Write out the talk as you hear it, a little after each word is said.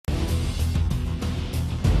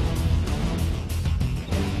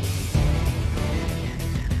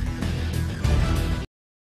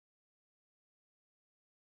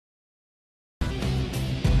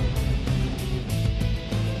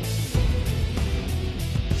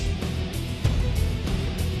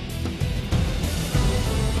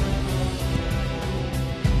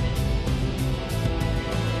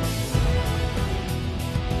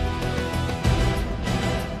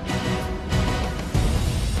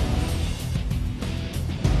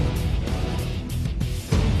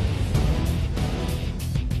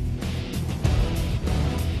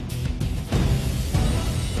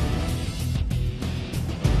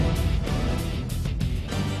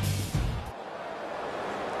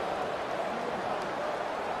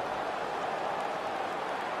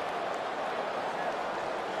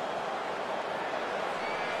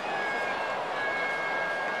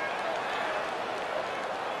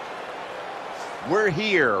We're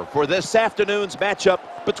here for this afternoon's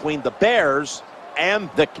matchup between the Bears and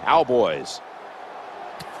the Cowboys.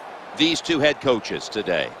 These two head coaches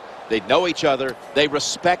today, they know each other, they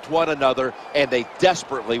respect one another, and they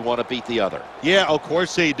desperately want to beat the other. Yeah, of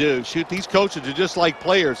course they do. Shoot, these coaches are just like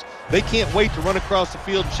players. They can't wait to run across the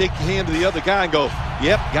field and shake the hand of the other guy and go,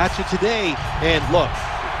 yep, got you today. And look,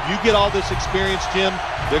 you get all this experience, Jim.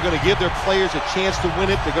 They're going to give their players a chance to win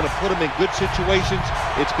it. They're going to put them in good situations.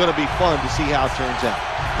 It's going to be fun to see how it turns out.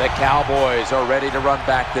 The Cowboys are ready to run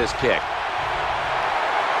back this kick.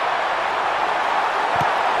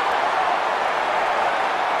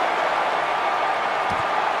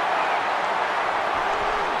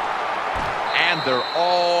 And they're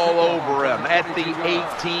all over him at the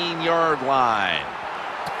 18-yard line.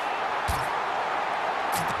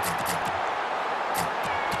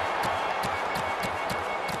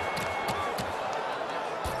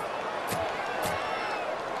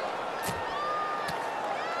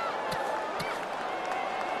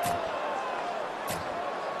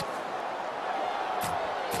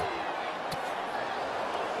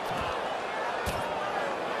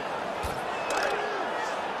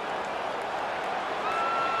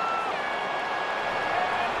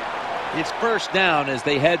 It's first down as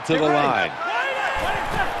they head to the line.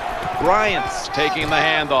 Bryant's taking the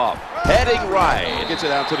handoff, heading right. Gets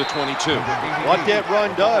it out to the 22. What that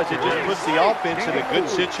run does, it just puts the offense in a good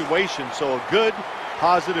situation. So a good,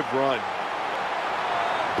 positive run.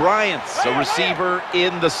 Bryant's a receiver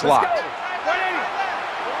in the slot.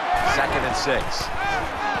 2nd and 6.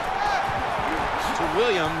 To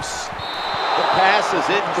Williams. The pass is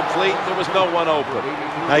incomplete. There was no one open.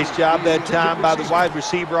 Nice job that time by the wide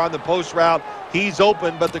receiver on the post route. He's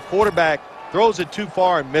open, but the quarterback throws it too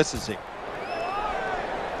far and misses him.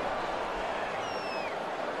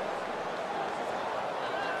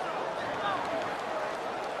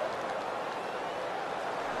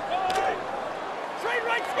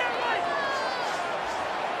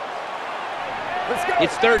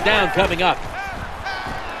 It's 3rd down coming up.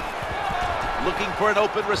 Looking for an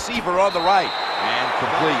open receiver on the right. And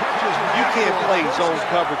complete. You can't play zone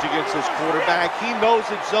coverage against this quarterback. He knows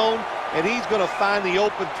it's zone, and he's going to find the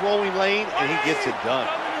open throwing lane, and he gets it done.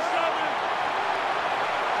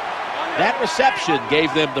 That reception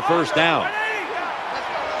gave them the first down.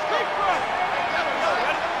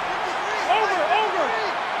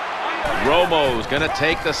 Romo's going to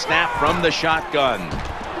take the snap from the shotgun.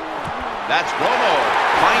 That's Romo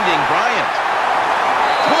finding Bryant.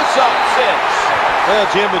 Puts up 6. Well,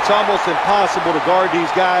 Jim, it's almost impossible to guard these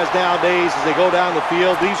guys nowadays as they go down the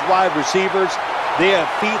field. These wide receivers, they have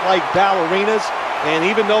feet like ballerinas, and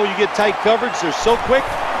even though you get tight coverage, they're so quick,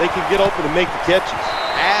 they can get open and make the catches.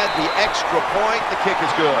 Add the extra point, the kick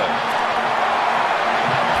is good.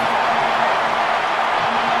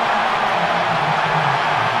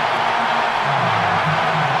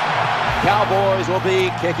 Cowboys will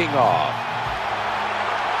be kicking off.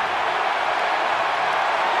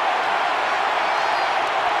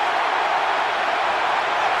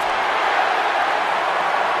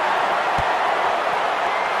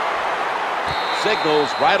 Signals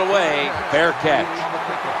right away, fair catch.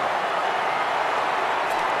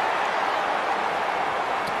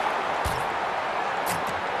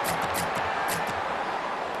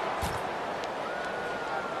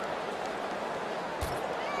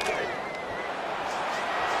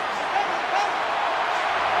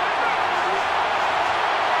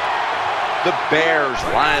 The Bears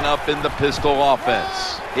line up in the pistol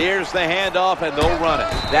offense. Here's the handoff, and they'll run it.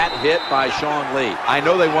 That hit by Sean Lee. I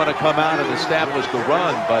know they want to come out and establish the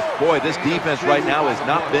run, but boy, this defense right now is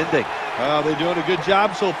not bending. They're doing a good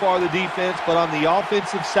job so far, the defense, but on the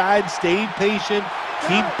offensive side, stayed patient,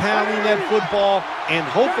 keep pounding that football, and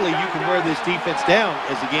hopefully you can wear this defense down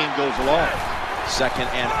as the game goes along. 2nd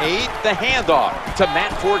and 8, the handoff to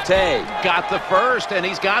Matt Forte. Got the first, and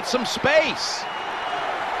he's got some space.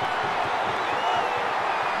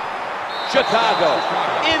 Chicago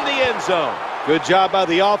in the end zone. Good job by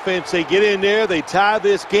the offense. They get in there, they tie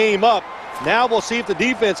this game up. Now we'll see if the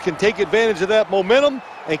defense can take advantage of that momentum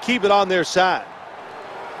and keep it on their side.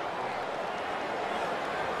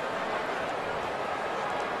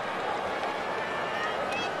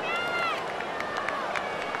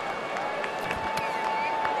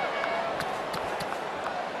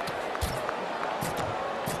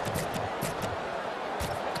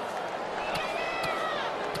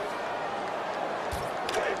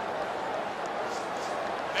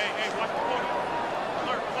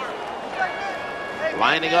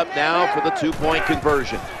 Lining up now for the two-point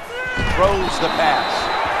conversion. Throws the pass.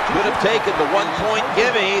 Could have taken the one-point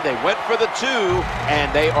gimme. They went for the two,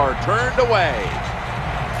 and they are turned away.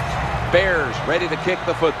 Bears ready to kick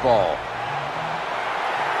the football.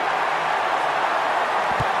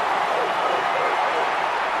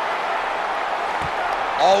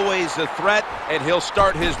 Always a threat, and he'll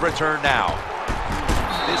start his return now.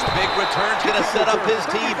 This big return's going to set up his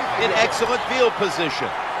team in excellent field position.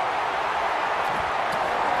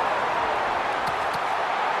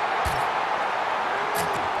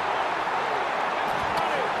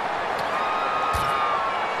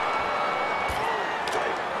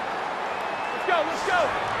 Let's go.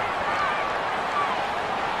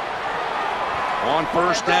 On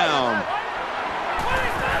first down.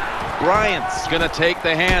 Bryant's going to take the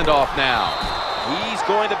handoff now. He's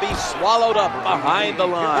going to be swallowed up behind the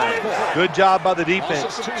line. Good job by the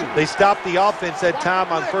defense. They stopped the offense that time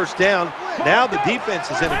on first down. Now the defense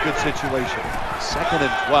is in a good situation. 2nd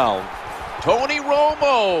and 12. Tony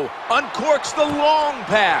Romo uncorks the long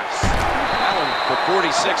pass. That one for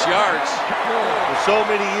 46 yards. For so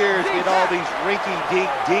many years, we had all these rinky-dink,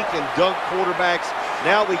 dink and dunk quarterbacks.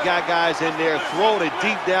 Now we got guys in there throwing it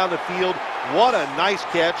deep down the field. What a nice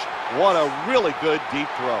catch. What a really good deep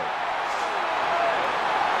throw.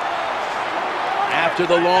 After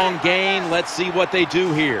the long gain, let's see what they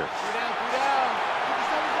do here.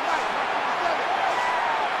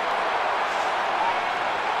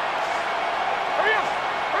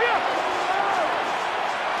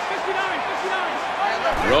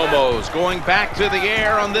 Romo's going back to the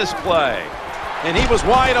air on this play. And he was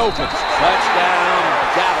wide open. Touchdown,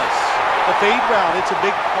 Dallas. The fade route, it's a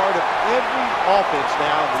big part of every offense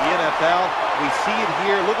now in the NFL. We see it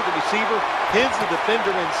here. Look at the receiver. Pins the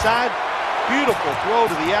defender inside. Beautiful throw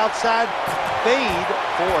to the outside. Fade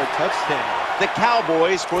for a touchdown. The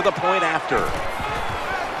Cowboys for the point after.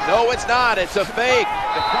 No, it's not. It's a fake.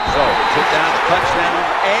 So, took down a touchdown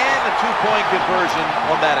and a two-point conversion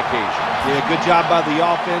on that occasion. Yeah, good job by the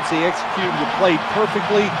offense. They executed the play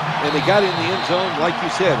perfectly, and they got in the end zone, like you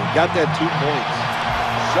said, and got that 2 points.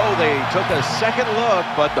 So they took a second look,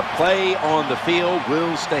 but the play on the field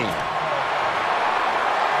will stand.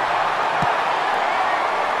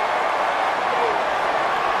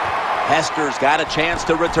 Hester's got a chance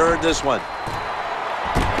to return this one.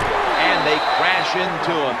 And they crash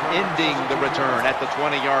into him, ending the return at the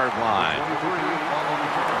 20-yard line.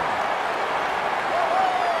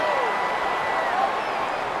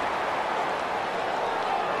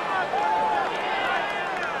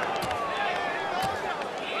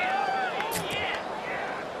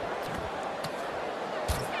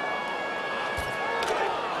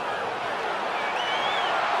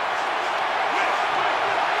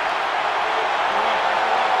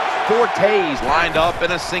 Forte's lined up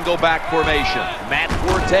in a single back formation. Matt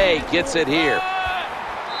Forte gets it here.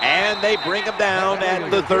 And they bring him down at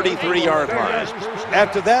the 33-yard line.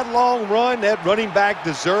 After that long run, that running back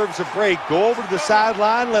deserves a break. Go over to the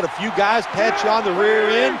sideline, let a few guys pat you on the rear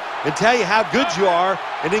end and tell you how good you are,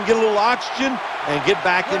 and then get a little oxygen and get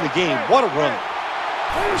back in the game. What a run.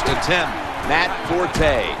 1st and 10, Matt Forte.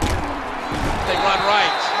 They run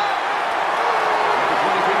right.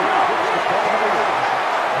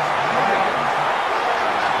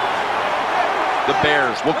 The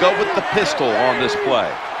Bears will go with the pistol on this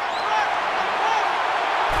play.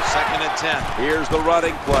 2nd and 10. Here's the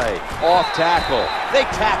running play. Off tackle. They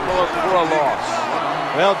tackle him for a loss.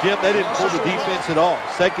 Well, Jim, they didn't pull the defense at all.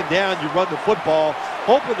 2nd down, you run the football,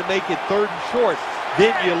 hoping to make it 3rd and short.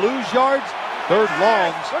 Then you lose yards, 3rd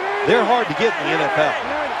longs. They're hard to get in the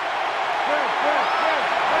NFL.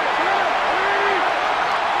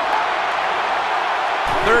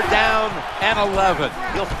 3rd down and 11.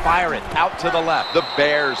 He'll fire it out to the left. The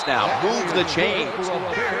Bears now move the chains.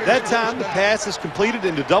 That time the pass is completed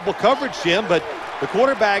into double coverage, Jim, but the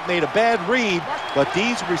quarterback made a bad read. But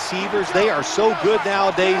these receivers, they are so good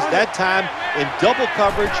nowadays. That time in double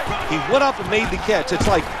coverage, he went up and made the catch. It's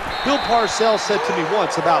like Bill Parcells said to me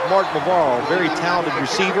once about Mark Navarro, a very talented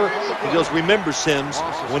receiver. He goes, remember, Sims,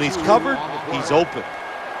 when he's covered, he's open.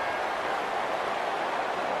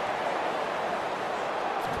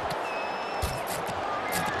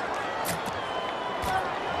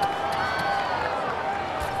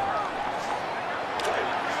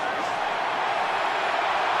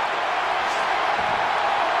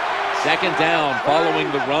 Second down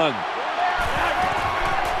following the run.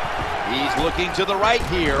 He's looking to the right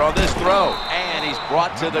here on this throw, and he's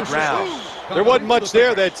brought to the ground. There wasn't much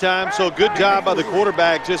there that time, so good job by the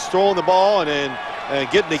quarterback just throwing the ball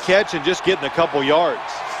and getting the catch and just getting a couple yards.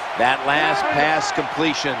 That last pass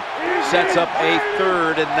completion sets up a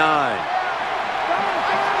 3rd and 9.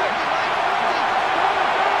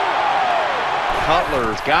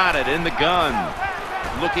 Cutler's got it in the gun.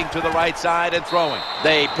 Looking to the right side and throwing.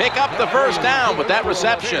 They pick up the 1st down with that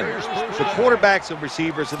reception. The quarterbacks and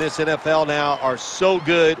receivers in this NFL now are so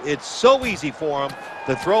good. It's so easy for them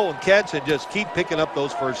to throw and catch and just keep picking up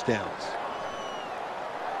those first downs.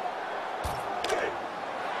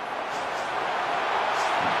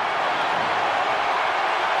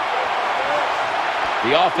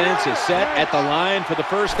 The offense is set at the line for the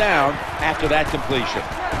first down after that completion.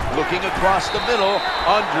 Looking across the middle,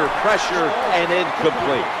 under pressure, and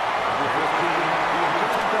incomplete.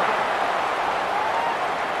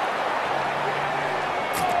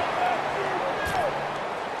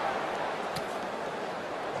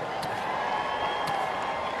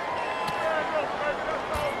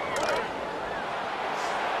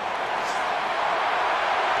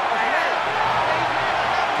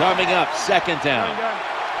 Coming up, second down.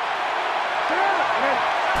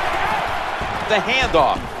 The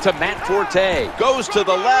handoff to Matt Forte. Goes to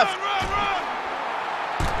the left.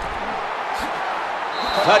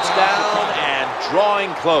 Touchdown and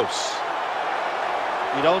drawing close.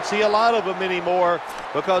 You don't see a lot of them anymore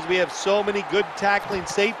because we have so many good tackling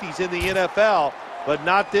safeties in the NFL, but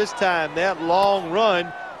not this time. That long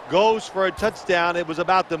run goes for a touchdown. It was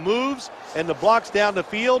about the moves and the blocks down the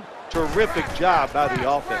field. Terrific job by the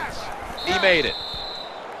offense. He made it.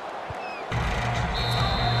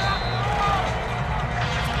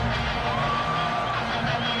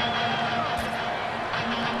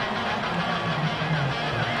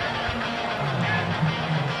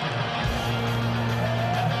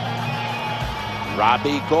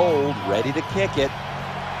 Robbie Gould ready to kick it.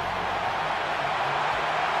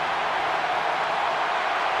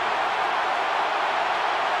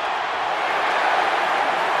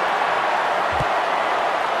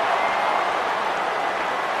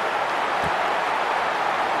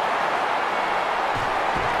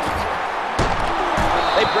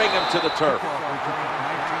 Bring him to the turf.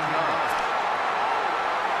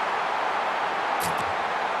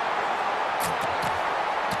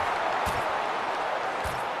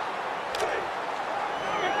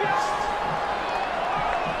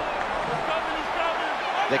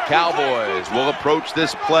 The Cowboys will approach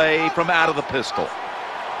this play from out of the pistol.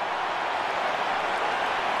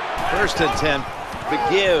 1st and 10. The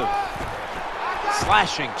give.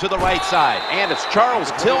 Slashing to the right side, and it's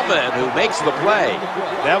Charles Tillman who makes the play.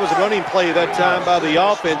 That was a running play that time by the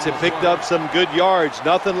offense and picked up some good yards.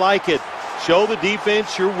 Nothing like it. Show the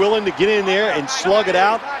defense you're willing to get in there and slug it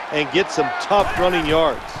out and get some tough running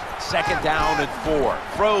yards. 2nd down and 4.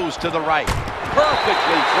 Throws to the right.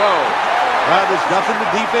 Perfectly thrown. There's nothing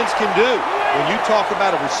the defense can do. When you talk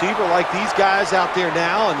about a receiver like these guys out there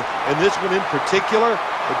now, and this one in particular,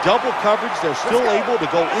 the double coverage, they're still able to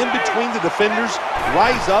go in between the defenders,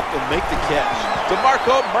 rise up, and make the catch.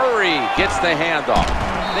 DeMarco Murray gets the handoff.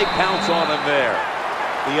 They pounce on him there.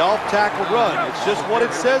 The off-tackle run, it's just what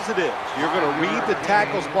it says it is. You're going to read the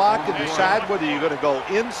tackle's block and decide whether you're going to go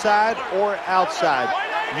inside or outside.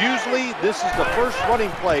 Usually, this is the first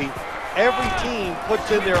running play every team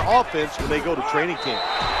puts in their offense when they go to training camp.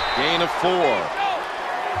 Gain of 4.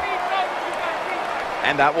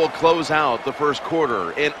 And that will close out the first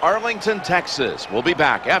quarter in Arlington, Texas. We'll be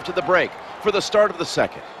back after the break for the start of the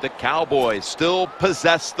second. The Cowboys still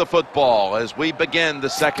possess the football as we begin the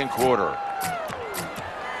second quarter.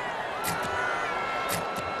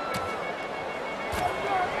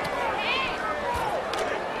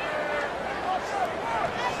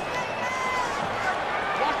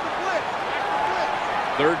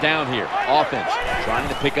 Third down here. Offense trying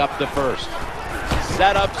to pick up the first.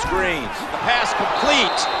 Set up screens. The pass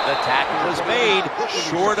complete. The tackle is made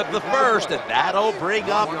short of the first, and that'll bring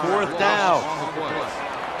up 4th down.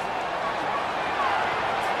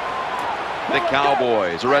 The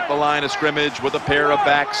Cowboys are at the line of scrimmage with a pair of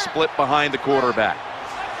backs split behind the quarterback.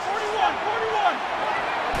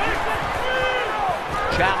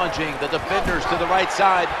 Challenging the defenders to the right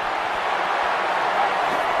side.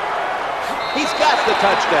 He's got the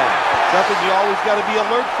touchdown. Something you always got to be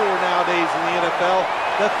alert for nowadays in the NFL.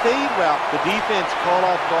 The fade route. The defense caught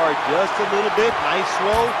off guard just a little bit. Nice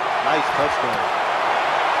throw. Nice touchdown.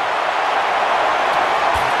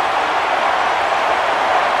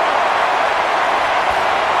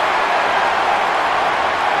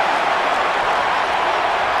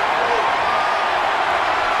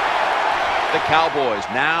 The Cowboys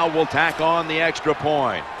now will tack on the extra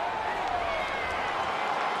point.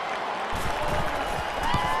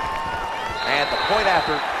 And the point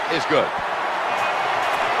after is good.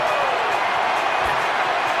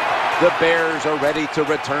 The Bears are ready to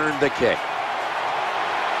return the kick.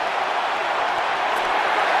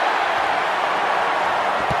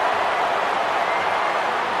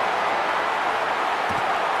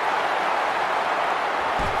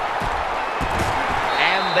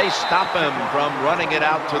 They stop him from running it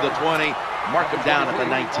out to the 20. Mark him down at the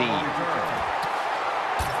 19.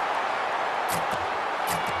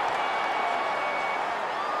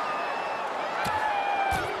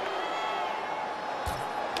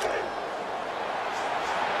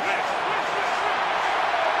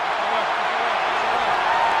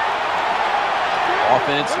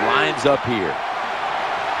 Offense lines up here.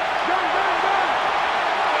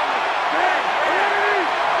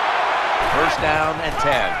 First down and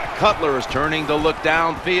 10. Cutler is turning to look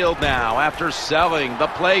downfield now after selling the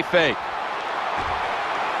play fake.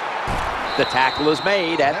 The tackle is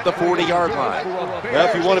made at the 40-yard line. Well,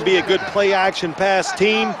 if you want to be a good play-action pass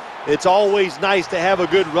team, it's always nice to have a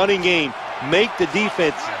good running game. Make the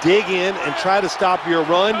defense dig in and try to stop your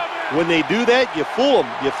run. When they do that, you fool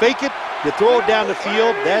them. You fake it, you throw it down the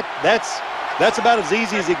field. That's about as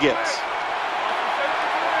easy as it gets.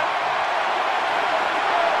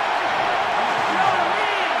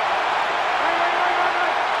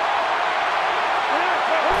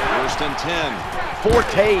 First and 10.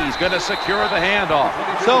 Forte's going to secure the handoff.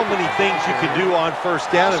 So many things you can do on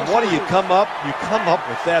first down, and what do you come up? You come up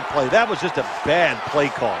with that play. That was just a bad play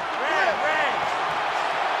call.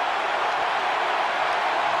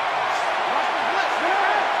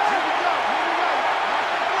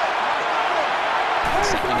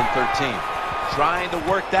 Second and 13. Trying to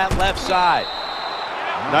work that left side.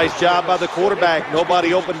 Nice job by the quarterback.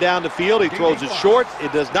 Nobody open down the field. He throws it short.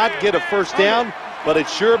 It does not get a first down, but it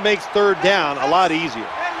sure makes third down a lot easier.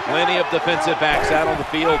 Plenty of defensive backs out on the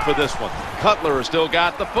field for this one. Cutler has still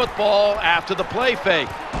got the football after the play fake.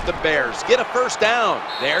 The Bears get a first down.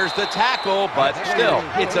 There's the tackle, but still,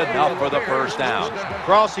 it's enough for the first down.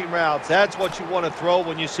 Crossing routes, that's what you want to throw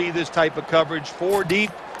when you see this type of coverage. 4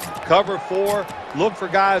 deep, cover 4. Look for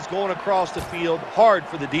guys going across the field. Hard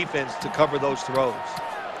for the defense to cover those throws.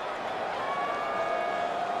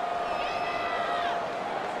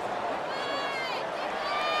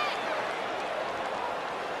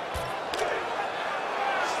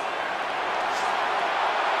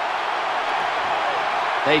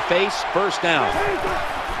 They face first down.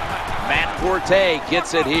 Matt Forte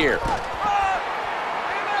gets it here.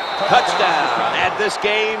 Touchdown. And this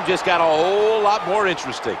game just got a whole lot more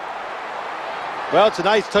interesting. Well, it's a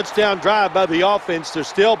nice touchdown drive by the offense. They're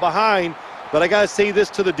still behind, but I got to say this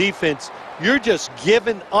to the defense. You're just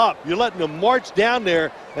giving up. You're letting them march down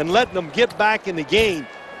there and letting them get back in the game.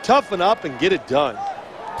 Toughen up and get it done.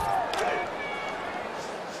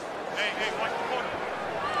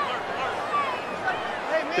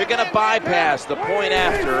 They're going to bypass the point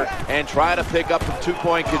after and try to pick up the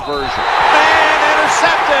 2-point conversion. And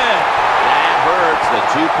intercepted! That hurts. The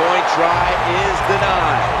 2-point try is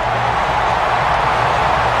denied.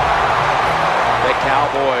 The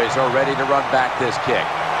Cowboys are ready to run back this kick.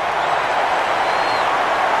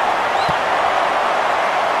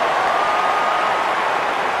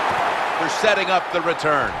 They're setting up the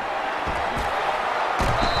return.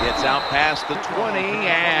 Gets out past the 20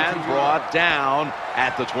 and brought down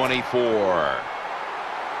at the 24.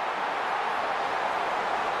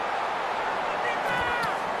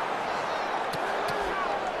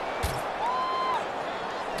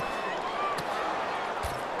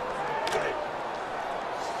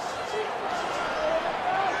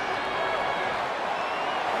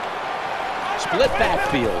 Split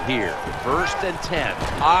backfield here. First and 10.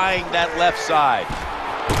 Eyeing that left side.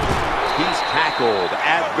 He's tackled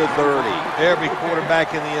at the 30. Every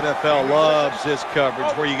quarterback in the NFL loves this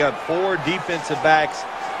coverage where you got 4 defensive backs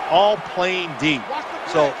all playing deep.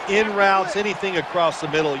 So in routes, anything across the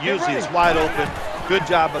middle, usually it's wide open. Good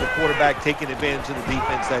job by the quarterback taking advantage of the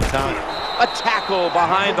defense that time. A tackle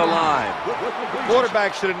behind the line. The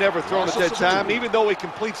quarterback should have never thrown at that time. Even though he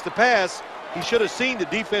completes the pass, he should have seen the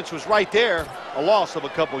defense was right there. A loss of a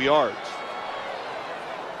couple yards.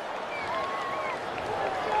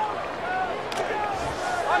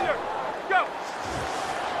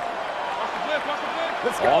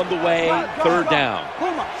 On the way, third down.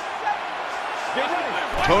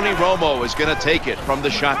 Tony Romo is going to take it from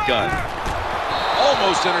the shotgun.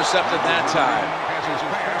 Almost intercepted that time.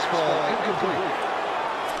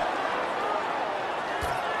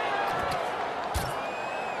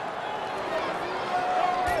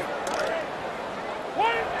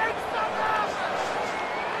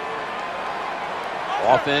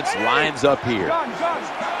 Offense lines up here.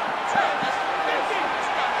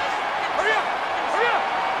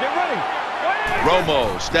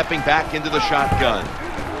 Romo stepping back into the shotgun.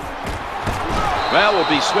 Well, we'll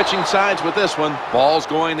be switching sides with this one. Ball's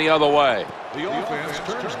going the other way. The offense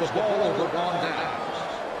turns the ball over on downs.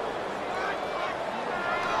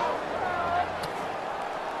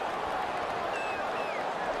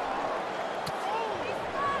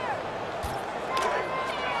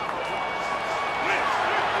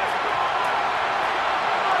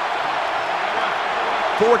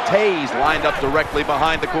 Forte's lined up directly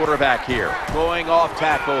behind the quarterback here. Going off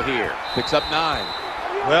tackle here. Picks up 9.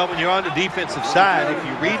 Well, when you're on the defensive side, if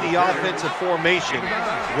you read the offensive formation,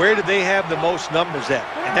 where do they have the most numbers at?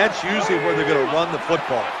 And that's usually where they're going to run the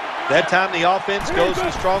football. That time the offense goes to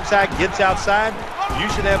the strong side, gets outside, you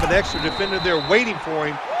should have an extra defender there waiting for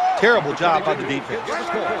him. Terrible job by the defense.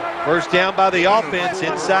 First down by the offense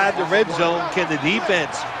inside the red zone. Can the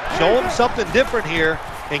defense show them something different here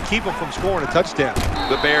and keep them from scoring a touchdown?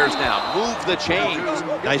 The Bears now move the chains.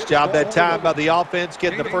 Nice job that time by the offense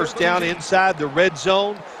getting the first down inside the red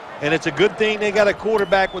zone. And it's a good thing they got a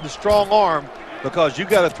quarterback with a strong arm, because you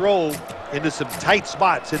got to throw into some tight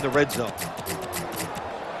spots in the red zone.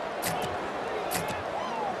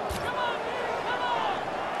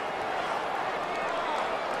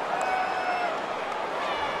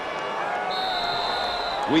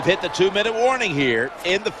 We've hit the 2-minute warning here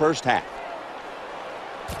in the first half.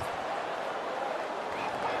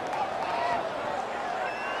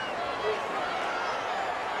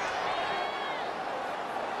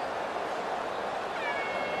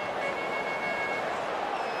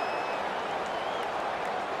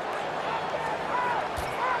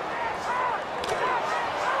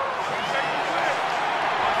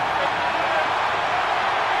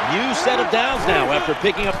 New set of downs now after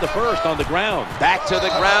picking up the first on the ground. Back to the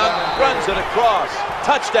ground, runs it across.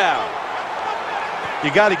 Touchdown.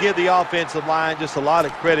 You got to give the offensive line just a lot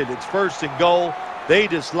of credit. It's first and goal. They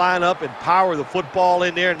just line up and power the football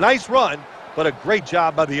in there. Nice run, but a great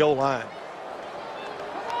job by the O-line.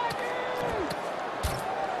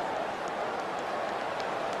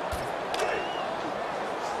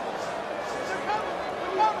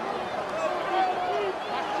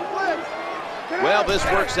 Well, this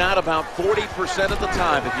works out about 40% of the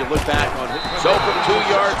time if you look back on it. So from 2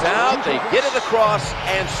 yards out, they get it across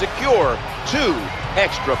and secure 2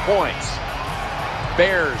 extra points.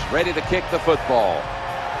 Bears ready to kick the football.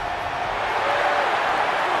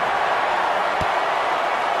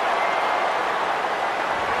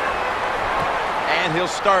 And he'll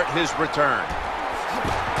start his return.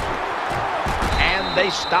 And they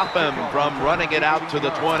stop him from running it out to the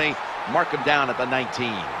 20. Mark him down at the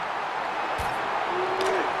 19.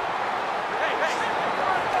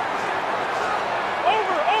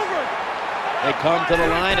 They come to the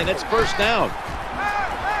line, and it's first down.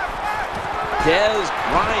 Des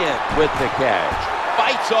Bryant with the catch.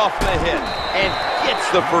 Fights off the hit and gets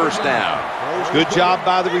the first down. Good job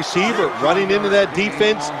by the receiver, running into that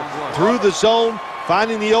defense through the zone,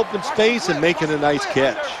 finding the open space, and making a nice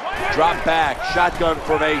catch. Drop back, shotgun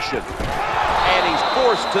formation. And he's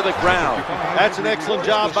forced to the ground. That's an excellent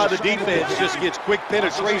job by the defense. Just gets quick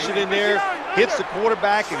penetration in there, hits the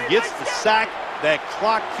quarterback, and gets the sack. That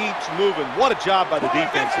clock keeps moving. What a job by the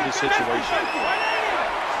defense in this situation.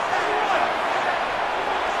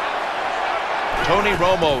 Tony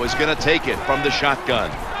Romo is going to take it from the shotgun.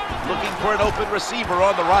 Looking for an open receiver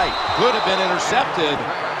on the right. Could have been intercepted.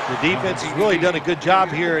 The defense has really done a good job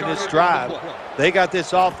here in this drive. They got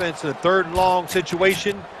this offense in a 3rd and long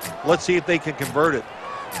situation. Let's see if they can convert it.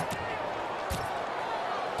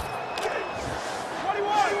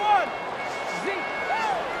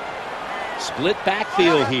 Split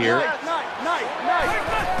backfield here.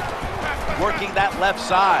 Working that left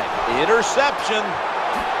side. Interception.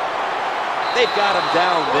 They've got him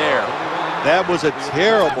down there. That was a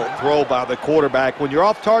terrible throw by the quarterback. When you're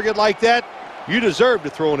off target like that, you deserve to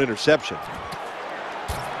throw an interception.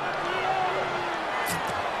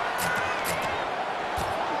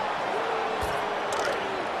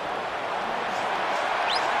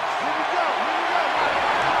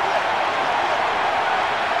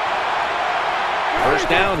 First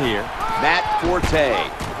down here. Matt Forte,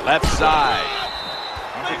 left side.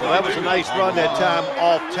 Well, that was a nice run that time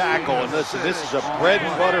off tackle. And listen, this is a bread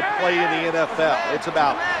and butter play in the NFL. It's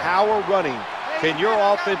about power running. Can your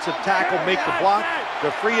offensive tackle make the block to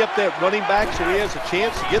free up that running back so he has a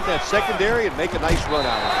chance to get in that secondary and make a nice run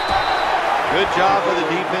out of it? Good job by the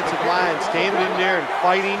defensive line, standing in there and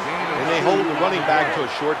fighting, and they hold the running back to a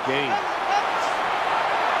short gain.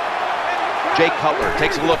 Jay Cutler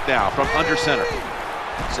takes a look now from under center.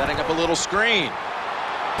 Setting up a little screen.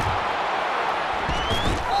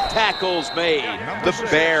 Tackles made. The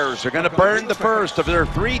Bears are going to burn the first of their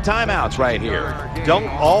 3 timeouts right here. Don't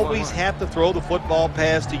always have to throw the football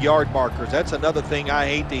past the yard markers. That's another thing I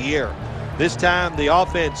hate to hear. This time the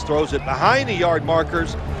offense throws it behind the yard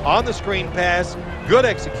markers on the screen pass. Good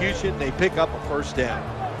execution. They pick up a first down.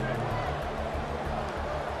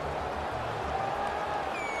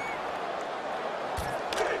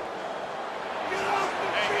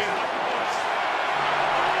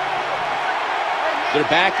 They're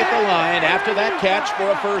back at the line after that catch for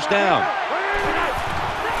a first down.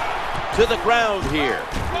 To the ground here.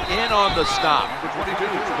 In on the stop. Number 22,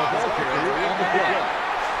 the ball carrier on the play.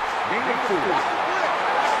 Gain of 4.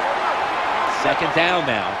 Second down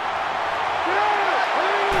now.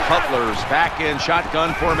 Cutler's back in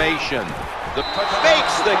shotgun formation.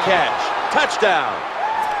 Makes the catch. Touchdown.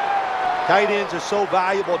 Tight ends are so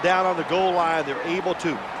valuable down on the goal line. They're able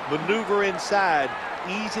to maneuver inside.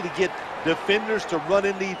 Easy to get defenders to run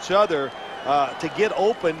into each other to get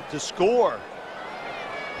open to score.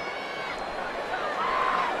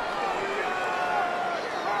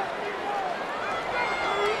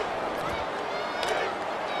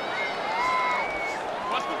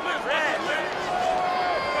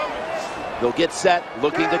 They'll get set,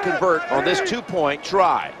 looking to convert on this two-point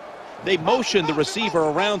try. They motion the receiver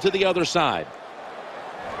around to the other side.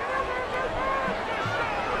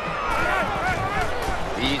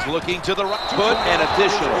 He's looking to the right. Put an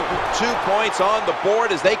additional 2 points on the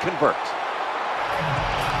board as they convert.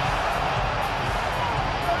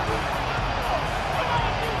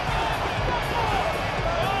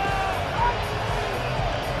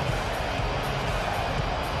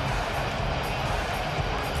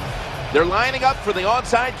 They're lining up for the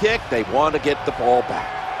onside kick. They want to get the ball back.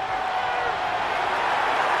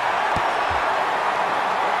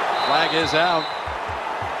 Flag is out.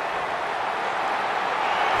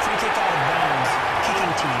 Free kick out of bounds.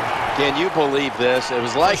 Kicking team. Can you believe this? It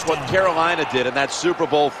was like what Carolina did in that Super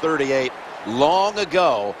Bowl 38 long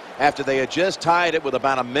ago after they had just tied it with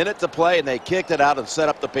about a minute to play, and they kicked it out and set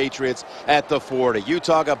up the Patriots at the 40. You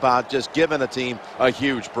talk about just giving a team a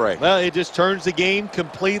huge break. Well, it just turns the game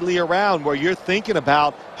completely around where you're thinking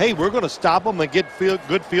about, hey, we're going to stop them and get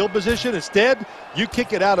good field position. Instead, you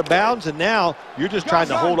kick it out of bounds, and now you're just trying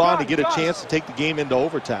to hold on to get a chance to take the game into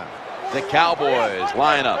overtime. The Cowboys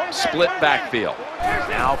line up, split backfield.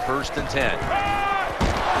 Now 1st and 10.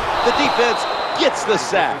 The defense gets the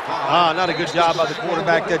sack. Not a good job by the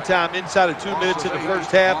quarterback that time. Inside of 2 minutes in the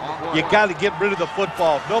first half, you got to get rid of the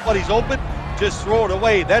football. If nobody's open, just throw it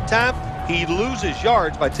away. That time, he loses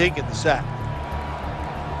yards by taking the sack.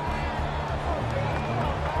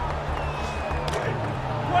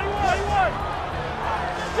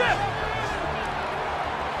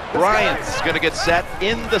 Bryant's going to get set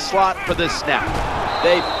in the slot for this snap.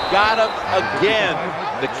 They've got him again.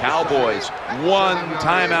 The Cowboys, 1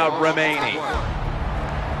 timeout remaining.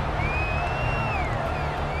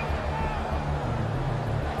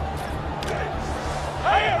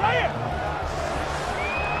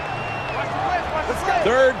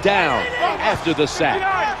 Third down after the sack.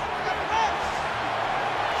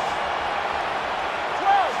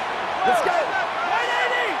 Let's go.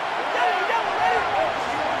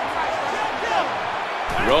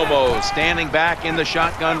 Romo standing back in the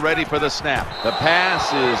shotgun, ready for the snap. The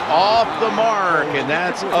pass is off the mark, and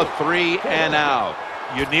that's a 3 and out.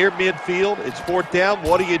 You're near midfield. It's 4th down.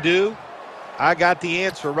 What do? I got the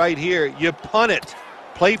answer right here. You punt it.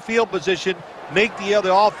 Play field position. Make the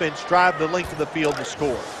other offense drive the length of the field to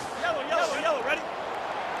score. Yellow, ready?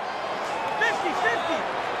 50.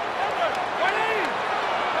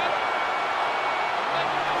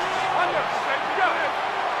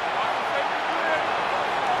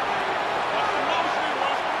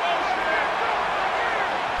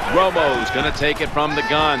 Romo's going to take it from the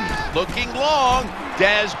gun. Looking long.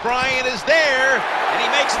 Dez Bryant is there, and he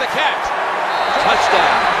makes the catch.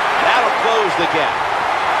 Touchdown. That'll close the gap.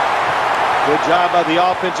 Good job by the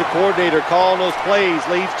offensive coordinator calling those plays.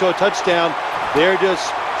 Leads to a touchdown. They're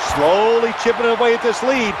just slowly chipping away at this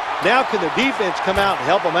lead. Now can the defense come out and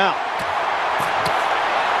help them out?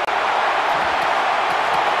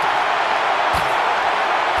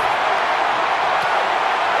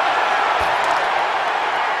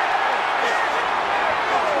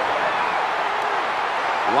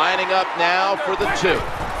 Lining up now for the 2.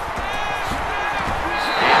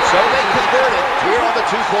 And so they convert it here on the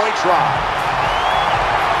 2-point try.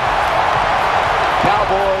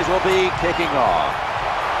 Cowboys will be kicking off.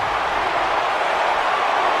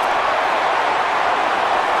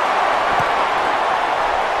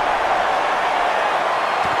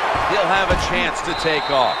 He'll have a chance to take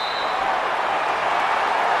off.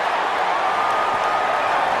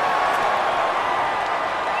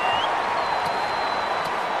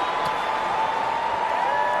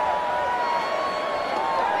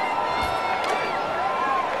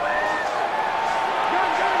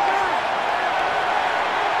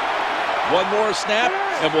 One more snap,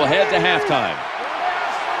 and we'll head to halftime.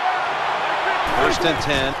 1st and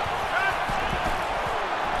 10.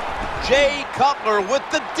 Jay Cutler with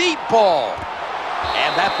the deep ball.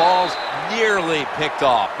 And that ball's nearly picked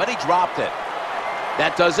off, but he dropped it.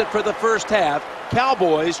 That does it for the first half.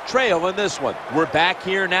 Cowboys trail in this one. We're back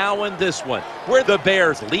here now in this one, where the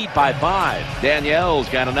Bears lead by 5. Danielle's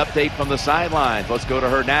got an update from the sidelines. Let's go to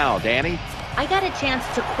her now. Danny? I got a chance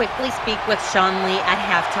to quickly speak with Sean Lee at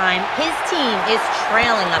halftime. His team is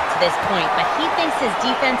trailing up to this point, but he thinks his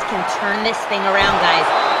defense can turn this thing around, guys.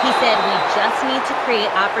 He said we just need to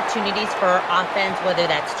create opportunities for our offense, whether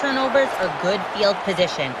that's turnovers or good field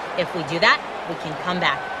position. If we do that, we can come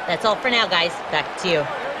back. That's all for now, guys. Back to you.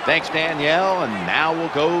 Thanks, Danielle, and now we'll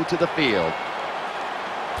go to the field.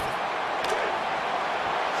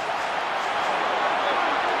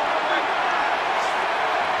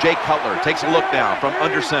 Jay Cutler takes a look now from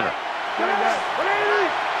under center.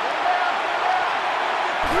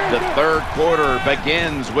 The third quarter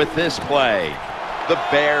begins with this play. The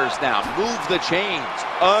Bears now move the chains.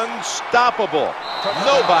 Unstoppable.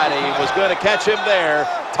 Nobody was going to catch him there.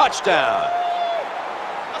 Touchdown.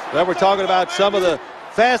 Well, we're talking about some of the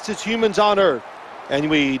fastest humans on earth. And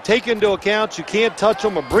we take into account you can't touch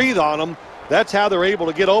them or breathe on them. That's how they're able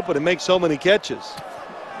to get open and make so many catches.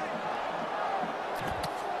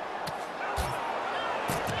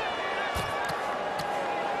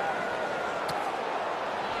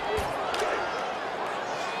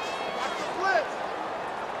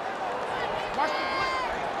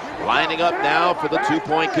 Lining up now for the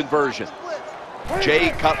two-point conversion. Jay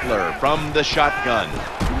Cutler from the shotgun.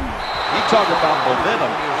 You talk about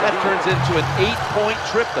momentum. That turns into an 8-point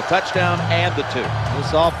trip, the touchdown and the 2.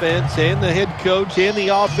 This offense and the head coach and the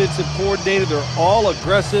offensive coordinator, they're all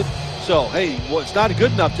aggressive. So, hey, well, it's not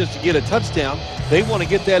good enough just to get a touchdown. They want to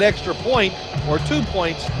get that extra point or 2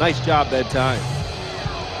 points. Nice job that time.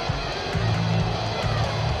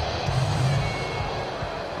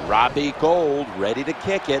 Robbie Gould ready to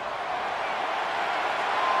kick it.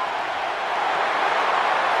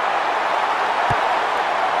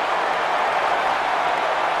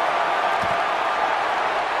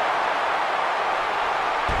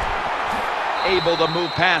 Able to move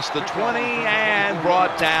past the 20 and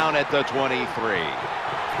brought down at the 23.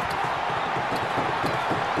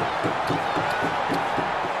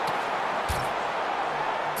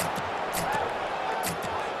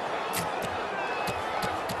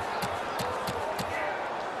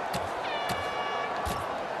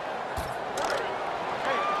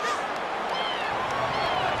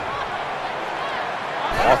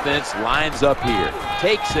 Offense lines up here.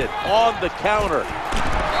 Takes it on the counter.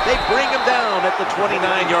 They bring him down at the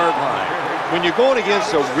 29-yard line. When you're going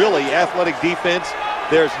against a really athletic defense,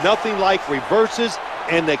 there's nothing like reverses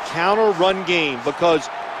and the counter run game because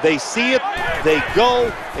they see it, they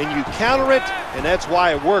go, and you counter it, and that's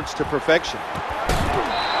why it works to perfection.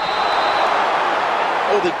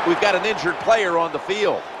 Oh, we've got an injured player on the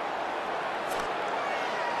field.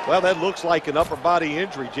 Well, that looks like an upper body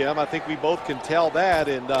injury, Jim. I think we both can tell that.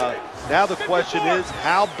 And now the question is,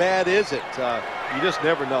 how bad is it? You just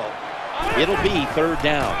never know. It'll be third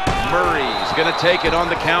down. Murray's going to take it on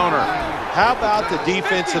the counter. How about the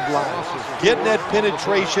defensive line? Getting that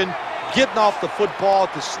penetration, getting off the football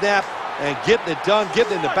at the snap, and getting it done,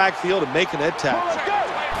 getting in the backfield and making that tackle.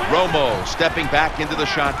 Romo stepping back into the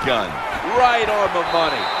shotgun. Right on the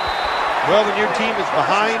money. Well, when your team is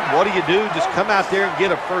behind, what do? Just come out there and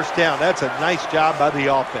get a first down. That's a nice job by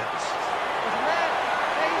the offense.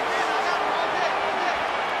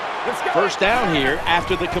 First down here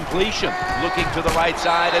after the completion. Looking to the right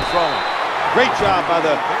side and throwing. Great job by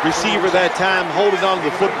the receiver that time, holding on to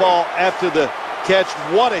the football after the catch.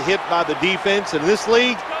 What a hit by the defense. In this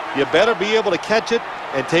league, you better be able to catch it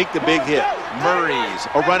and take the big hit. Murray's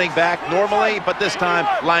a running back normally, but this time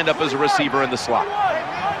lined up as a receiver in the slot.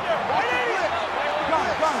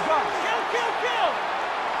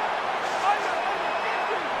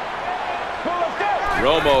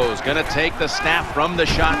 Romo's going to take the snap from the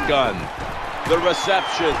shotgun. The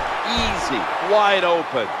reception, easy, wide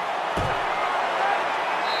open.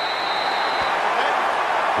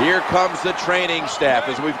 Here comes the training staff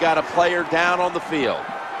as we've got a player down on the field.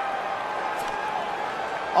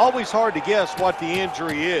 Always hard to guess what the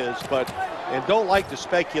injury is, and don't like to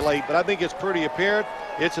speculate, but I think it's pretty apparent.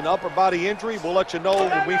 It's an upper body injury. We'll let you know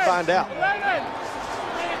when we find out.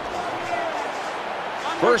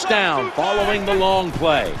 First down following the long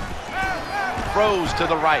play. Throws to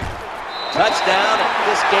the right. Touchdown.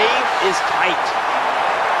 This game is tight.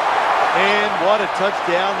 And what a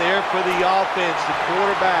touchdown there for the offense. The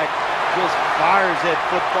quarterback just fires that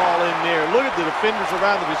football in there. Look at the defenders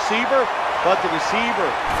around the receiver, but the receiver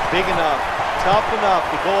big enough, tough enough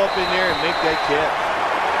to go up in there and make that catch.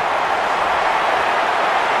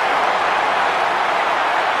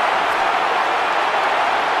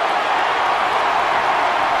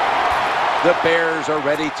 The Bears are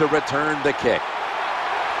ready to return the kick.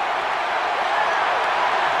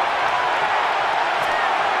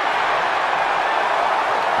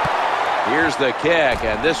 Here's the kick,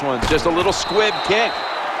 and this one's just a little squib kick.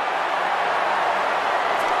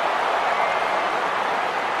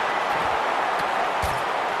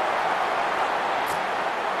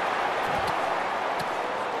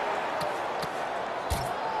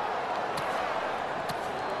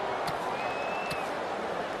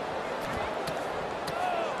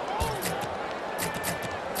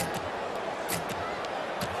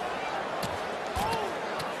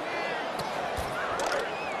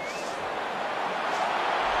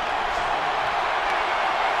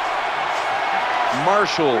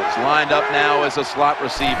 Marshall's lined up now as a slot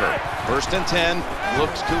receiver. 1st and 10,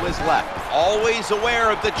 looks to his left. Always aware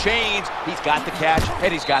of the change. He's got the catch,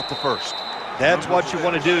 and he's got the first. That's what you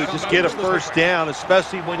want to do. Just get a first down,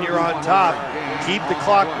 especially when you're on top. Keep the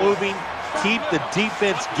clock moving. Keep the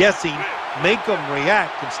defense guessing. Make them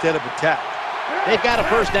react instead of attack. They've got a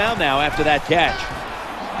first down now after that catch.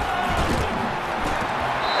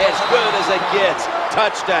 As good as it gets.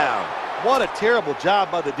 Touchdown. What a terrible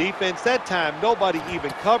job by the defense. That time, nobody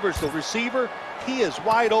even covers the receiver. He is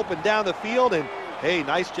wide open down the field, and hey,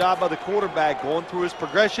 nice job by the quarterback going through his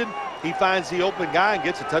progression. He finds the open guy and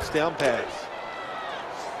gets a touchdown pass.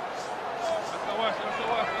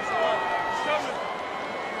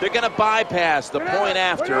 They're going to bypass the point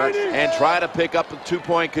after and try to pick up a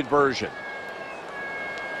 2-point conversion.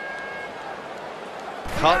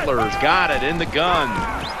 Cutler's got it in the gun.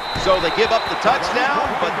 So they give up the touchdown,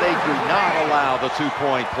 but they do not allow the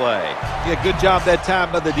 2-point play. Yeah, good job that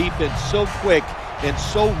time by the defense. So quick and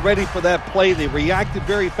so ready for that play. They reacted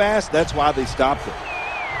very fast. That's why they stopped it.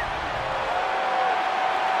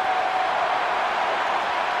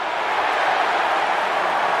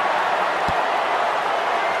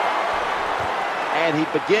 And he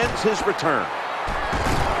begins his return.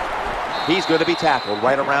 He's going to be tackled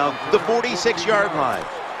right around the 46-yard line.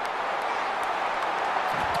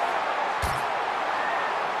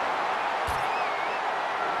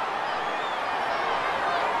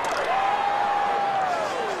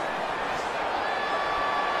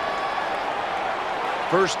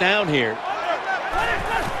 First down here.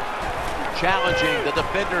 Challenging the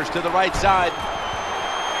defenders to the right side.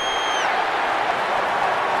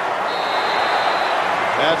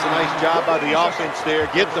 That's a nice job by the offense there.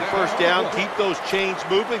 Get the first down, keep those chains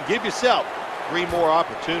moving, give yourself 3 more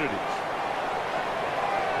opportunities.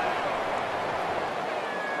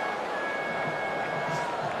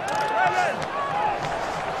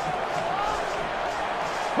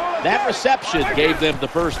 That reception gave them the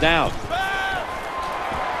first down.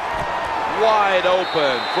 Wide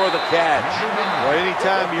open for the catch. Well,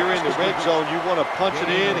 anytime you're in the red zone, you want to punch it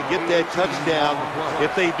in and get that touchdown.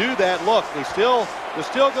 If they do that, look, they're still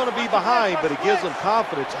going to be behind, but it gives them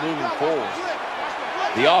confidence moving forward.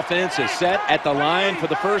 The offense is set at the line for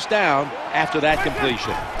the first down after that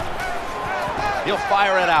completion. He'll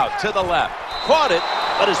fire it out to the left. Caught it,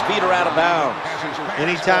 but his feet are out of bounds.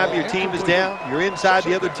 Anytime your team is down, you're inside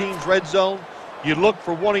the other team's red zone, you look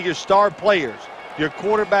for one of your star players. Your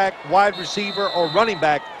quarterback, wide receiver, or running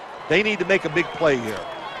back, they need to make a big play here.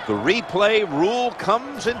 The replay rule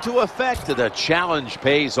comes into effect. The challenge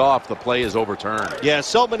pays off. The play is overturned. Yeah,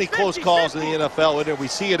 so many close calls in the NFL, and we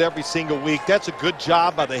see it every single week. That's a good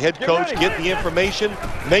job by the head coach, getting the information,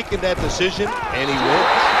 making that decision, and he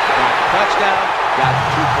wins. Got the touchdown, got the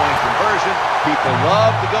 2-point conversion. People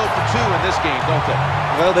love to go for 2 in this game, don't they?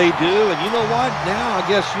 Well, they do, and you know what? Now I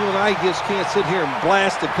guess you and I just can't sit here and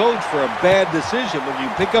blast the coach for a bad decision. When you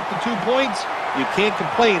pick up the 2 points, you can't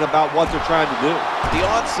complain about what they're trying to do. The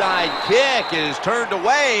onside kick is turned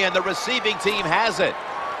away, and the receiving team has it.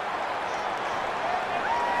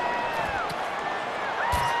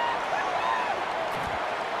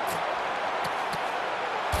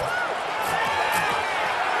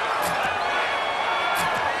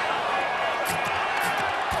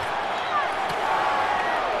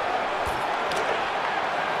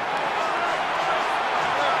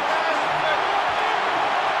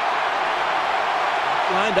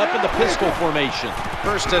 Lined up in the pistol formation.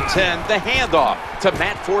 1st and 10, the handoff to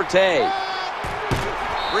Matt Forte.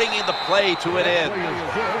 Bringing the play to an end.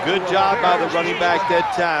 Good job by the running back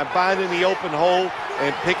that time, finding the open hole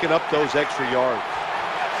and picking up those extra yards.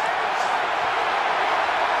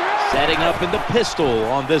 Setting up in the pistol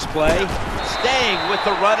on this play. Staying with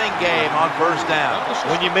the running game on 1st down.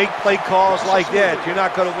 When you make play calls like that, you're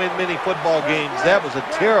not going to win many football games. That was a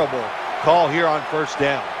terrible call here on 1st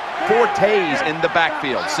down. Forte's in the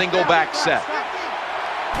backfield. Single back set.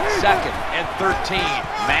 2nd and 13.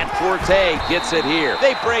 Matt Forte gets it here.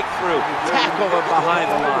 They break through, tackle him behind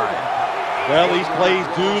the line. Well, these plays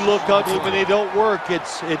do look ugly when they don't work.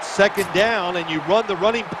 It's 2nd down, and you run the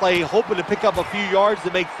running play hoping to pick up a few yards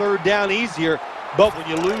to make 3rd down easier. But when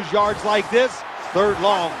you lose yards like this, 3rd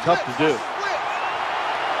long, tough to do.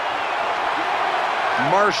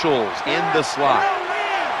 Marshall's in the slot.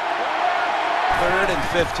 3rd and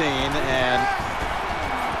 15, and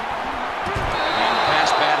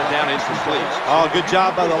pass batted down incomplete. Oh, good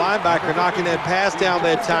job by the linebacker knocking that pass down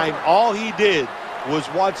that time. All he did was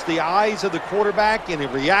watch the eyes of the quarterback, and he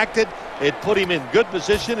reacted. It put him in good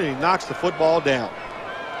position, and he knocks the football down.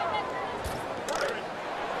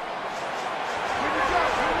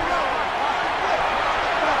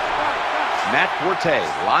 Matt Forte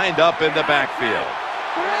lined up in the backfield.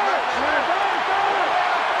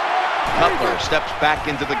 Cutler steps back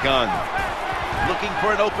into the gun. Looking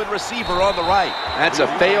for an open receiver on the right. That's a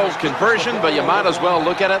failed conversion, but you might as well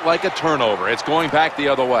look at it like a turnover. It's going back the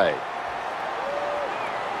other way.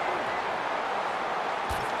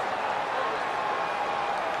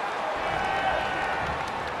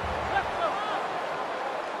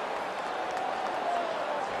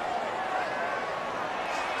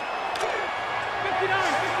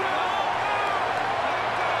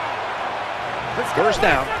 First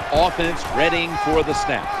down, offense readying for the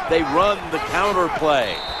snap. They run the counter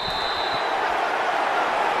play.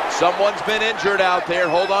 Someone's been injured out there.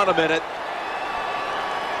 Hold on a minute.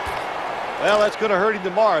 Well, that's going to hurt him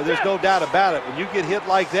tomorrow. There's no doubt about it. When you get hit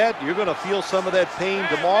like that, you're going to feel some of that pain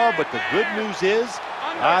tomorrow. But the good news is,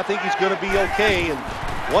 I think he's going to be okay. And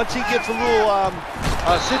once he gets a little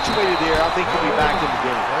situated there, I think he'll be back in the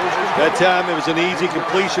game. That time it was an easy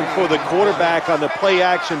completion for the quarterback on the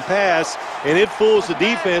play-action pass, and it fools the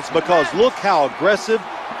defense because look how aggressive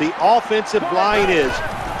the offensive line is.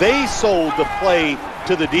 They sold the play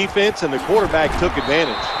to the defense, and the quarterback took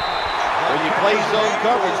advantage. When you play zone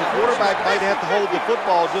coverage, the quarterback might have to hold the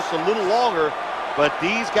football just a little longer, but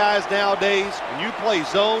these guys nowadays, when you play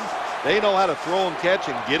zone, they know how to throw and catch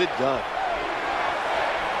and get it done.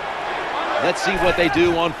 Let's see what they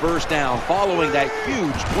do on first down following that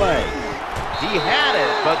huge play. He had it,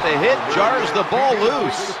 but the hit jars the ball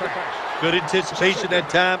loose. Good anticipation that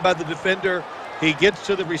time by the defender. He gets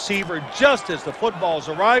to the receiver just as the football's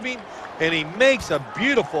arriving, and he makes a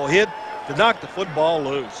beautiful hit to knock the football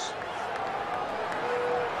loose.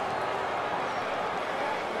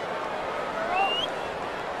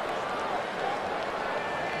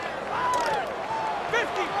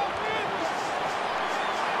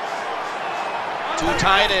 Two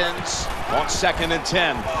tight ends on 2nd and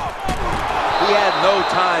 10. He had no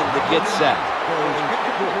time to get set.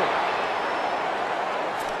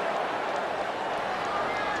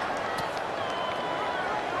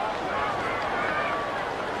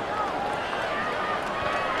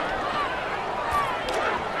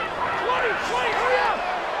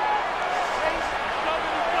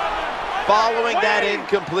 Following that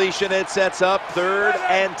incompletion, it sets up 3rd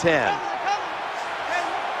and 10.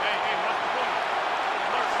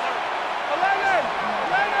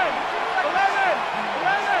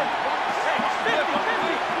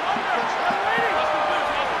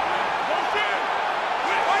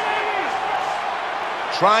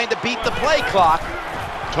 Trying to beat the play clock.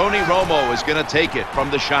 Tony Romo is going to take it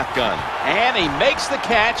from the shotgun. And he makes the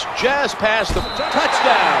catch just past the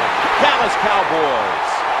touchdown. Dallas Cowboys.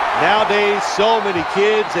 Nowadays, so many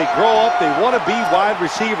kids, they grow up, they want to be wide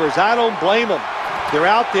receivers. I don't blame them. They're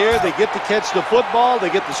out there, they get to catch the football,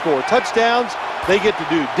 they get to score touchdowns, they get to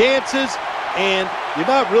do dances, and you're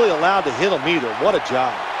not really allowed to hit them either. What a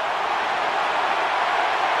job.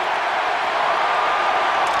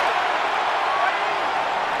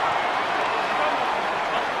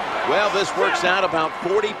 Well, this works out about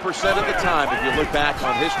 40% of the time if you look back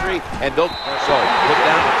on history. And they'll put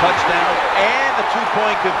down the touchdown and the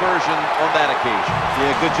two-point conversion on that occasion.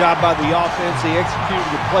 Yeah, good job by the offense. They executed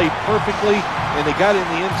the play perfectly, and they got in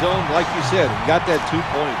the end zone, like you said, and got that 2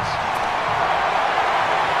 points.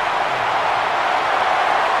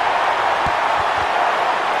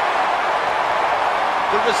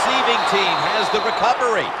 The receiving team has the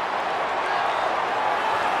recovery.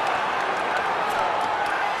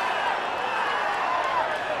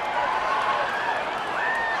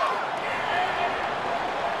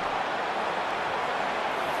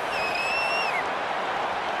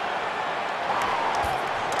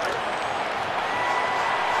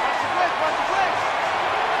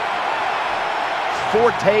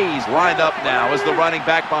 Forte's lined up now as the running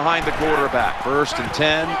back behind the quarterback. 1st and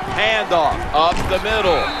 10, handoff up the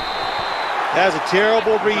middle. That's a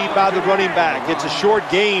terrible read by the running back. It's a short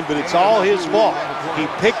game, but it's all his fault. He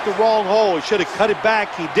picked the wrong hole. He should have cut it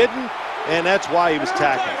back. He didn't, and that's why he was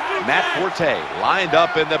tackled. Matt Forte lined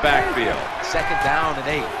up in the backfield. 2nd down and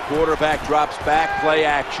 8. Quarterback drops back, play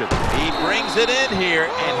action. He brings it in here,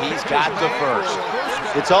 and he's got the first.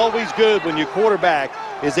 It's always good when your quarterback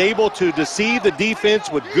is able to deceive the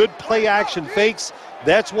defense with good play action fakes.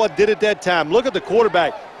 That's what did it that time. Look at the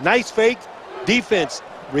quarterback. Nice fake. Defense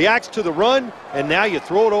reacts to the run, and now you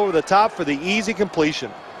throw it over the top for the easy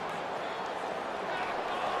completion.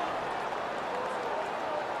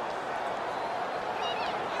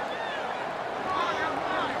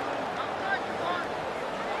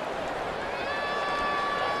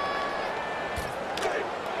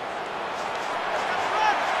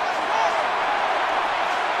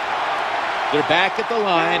 They're back at the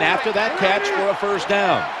line after that catch for a first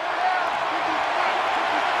down.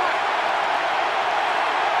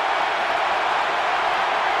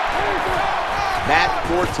 Matt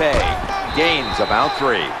Forte gains about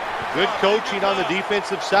 3. Good coaching on the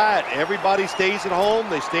defensive side. Everybody stays at home.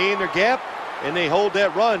 They stay in their gap, and they hold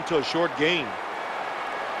that run to a short gain.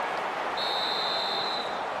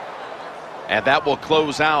 And that will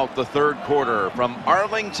close out the 3rd quarter from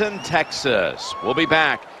Arlington, Texas. We'll be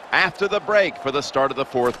back after the break for the start of the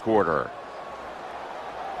 4th quarter.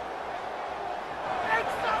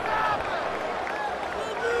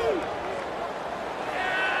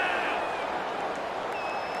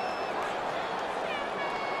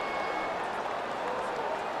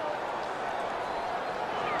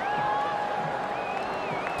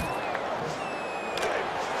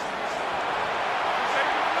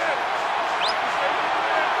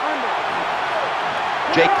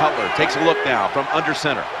 Jay Cutler takes a look now from under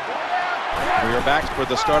center. We are back for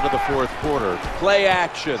the start of the 4th quarter. Play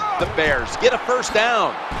action. The Bears get a first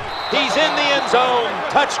down. He's in the end zone.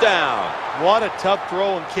 Touchdown. What a tough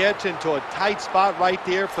throw and catch into a tight spot right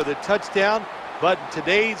there for the touchdown. But in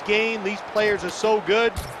today's game, these players are so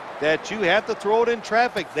good that you have to throw it in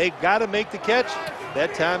traffic. They've got to make the catch.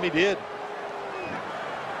 That time he did.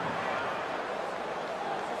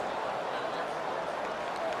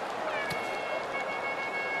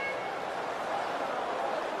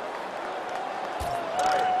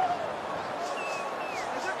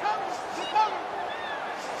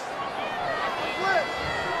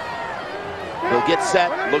 He'll get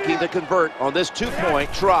set, looking to convert on this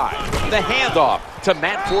 2-point try. The handoff to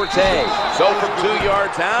Matt Forte. So from 2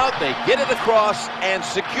 yards out, they get it across and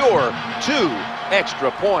secure 2 extra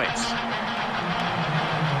points.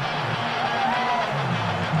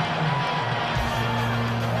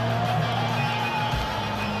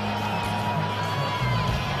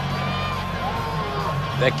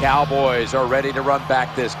 The Cowboys are ready to run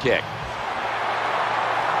back this kick.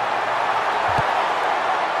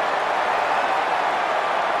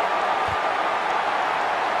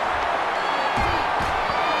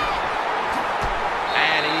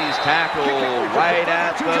 Tackle right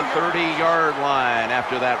at the 30-yard line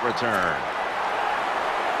after that return.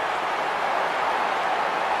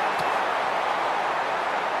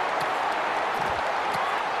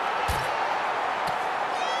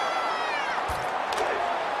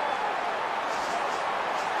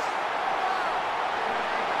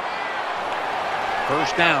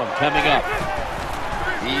 First down coming up.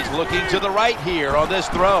 He's looking to the right here on this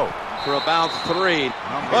throw for about 3.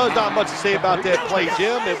 Well, there's not much to say about that play,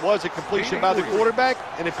 Jim. It was a completion by the quarterback,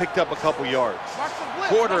 and it picked up a couple yards.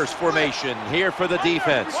 Quarters formation here for the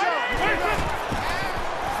defense.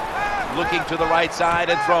 Looking to the right side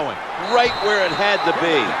and throwing right where it had to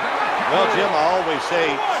be. Well, Jim, I always say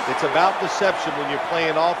it's about deception when you're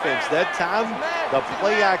playing offense. That time, the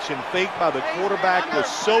play action fake by the quarterback was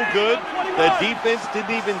so good, the defense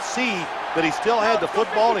didn't even see that he still had the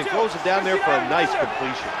football, and he throws it down there for a nice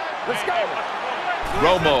completion. Let's go.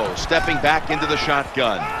 Romo stepping back into the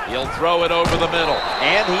shotgun. He'll throw it over the middle,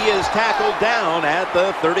 and he is tackled down at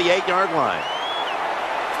the 38-yard line.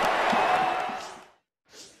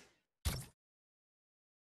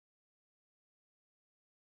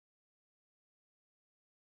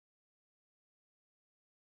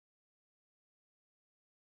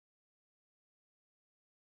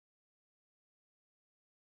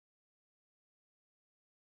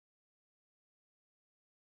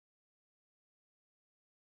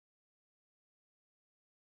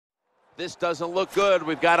 This doesn't look good.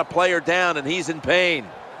 We've got a player down, and he's in pain.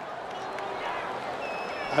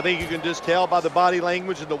 I think you can just tell by the body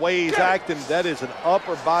language and the way he's acting, that is an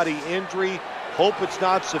upper body injury. Hope it's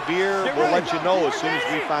not severe. We'll let you know as soon as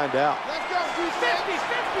we find out. Let's go. 50.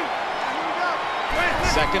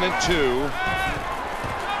 2nd and 2.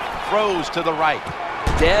 Throws to the right.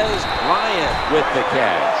 Dez Bryant with the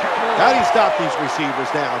catch. How do you stop these receivers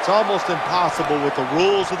now? It's almost impossible with the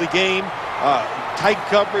rules of the game. Tight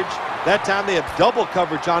coverage. That time they have double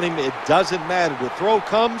coverage on him. It doesn't matter. The throw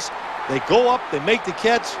comes, they go up, they make the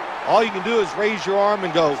catch. All you can do is raise your arm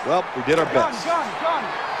and go, well, we did our best.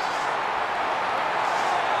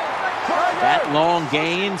 That long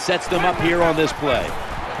gain sets them up here on this play.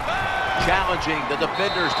 Challenging the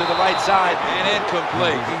defenders to the right side, and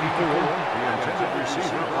incomplete.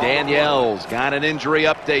 Danielle's got an injury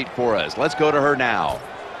update for us. Let's go to her now.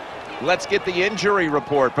 Let's get the injury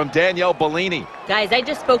report from Danielle Bellini. Guys, I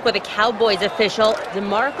just spoke with a Cowboys official.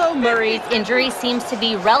 DeMarco Murray's injury seems to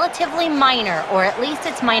be relatively minor, or at least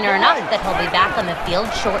it's minor enough that he'll be back on the field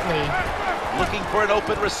shortly. Looking for an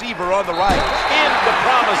open receiver on the right. In the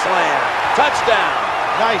promised land. Touchdown.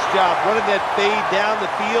 Nice job running that fade down the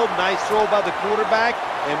field. Nice throw by the quarterback,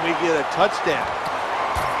 and we get a touchdown.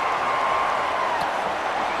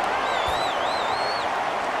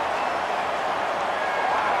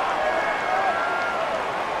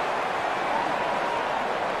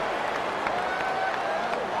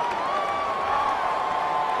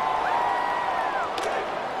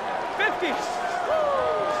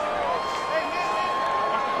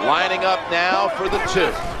 Lining up now for the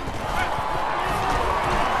 2.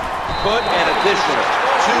 Put an additional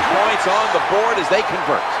 2 points on the board as they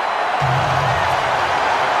convert.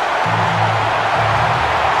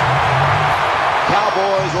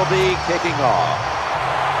 Cowboys will be kicking off.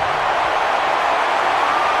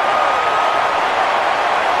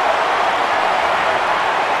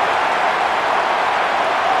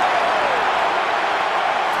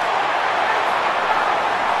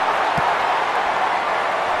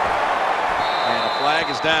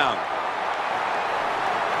 Is down.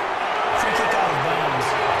 Free kick out of bounds.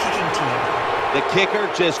 Kicking team. The kicker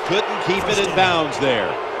just couldn't keep it in bounds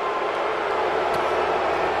there.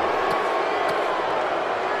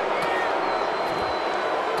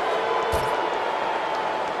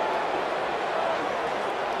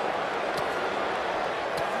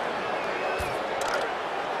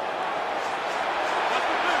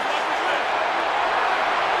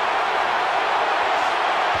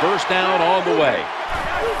 First down on the way.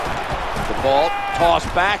 The ball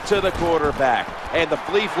tossed back to the quarterback, and the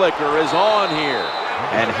flea flicker is on here.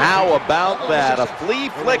 And how about that? A flea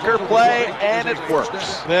flicker play, and it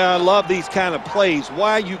works. Yeah, I love these kind of plays.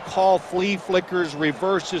 Why you call flea flickers,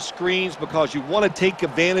 reverses, screens, because you want to take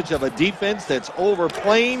advantage of a defense that's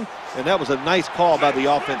overplaying, and that was a nice call by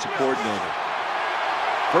the offensive coordinator.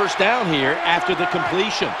 First down here after the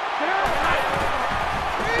completion.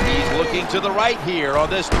 He's looking to the right here on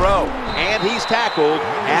this throw, and he's tackled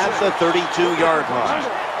at the 32-yard line.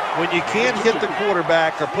 When you can't hit the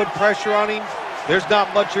quarterback or put pressure on him, there's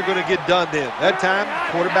not much you're going to get done then. That time,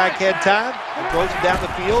 quarterback had time and throws it down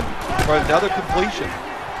the field for another completion.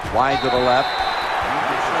 Wide to the left.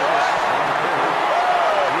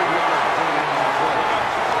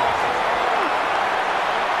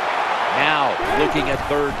 Now looking at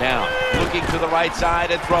third down. Looking to the right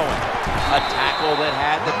side and throwing. A tackle that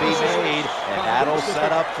had to be made, and that'll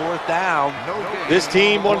set up fourth down. This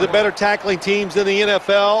team, one of the better tackling teams in the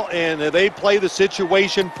NFL, and they play the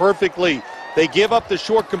situation perfectly. They give up the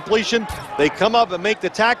short completion. They come up and make the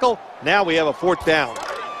tackle. Now we have a fourth down.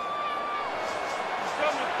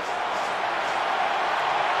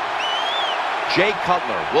 Jay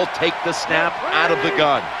Cutler will take the snap out of the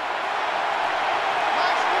gun.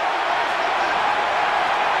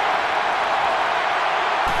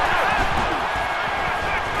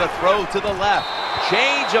 The throw to the left.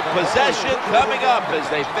 Change of possession coming up as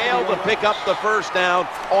they fail to pick up the first down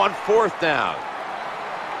on fourth down.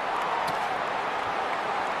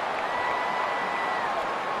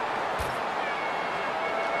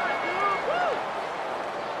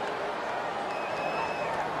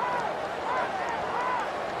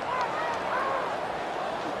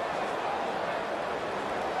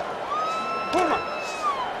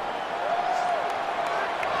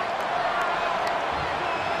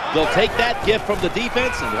 They'll take that gift from the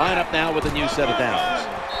defense and line up now with a new set of downs.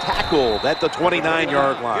 Tackled at the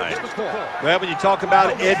 29-yard line. Well, when you talk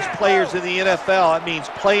about edge players in the NFL, it means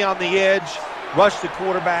play on the edge, rush the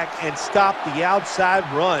quarterback, and stop the outside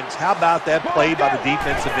runs. How about that play by the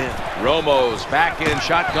defensive end? Romo's back in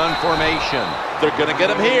shotgun formation. They're going to get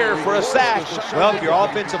him here for a sack. Well, if your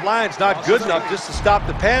offensive line's not good enough just to stop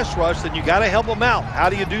the pass rush, then you got to help them out. How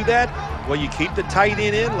do you do that? Well, you keep the tight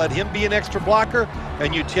end in, let him be an extra blocker,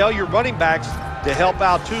 and you tell your running backs to help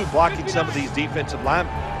out too, blocking some of these defensive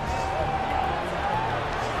linemen.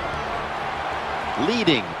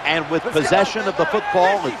 Leading and with possession of the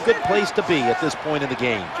football, a good place to be at this point in the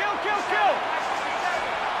game.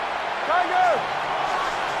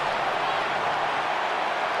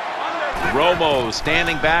 Romo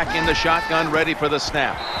standing back in the shotgun, ready for the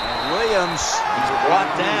snap. And Williams, he's brought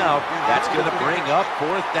down. That's going to bring up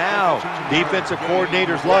 4th down. Defensive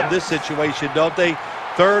coordinators love this situation, don't they?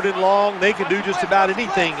 3rd and long, they can do just about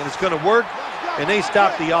anything, and it's going to work, and they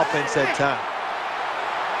stop the offense that time.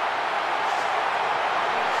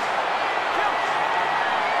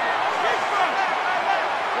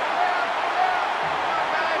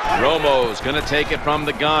 Romo's going to take it from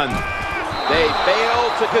the gun. They fail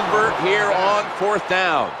to convert here on 4th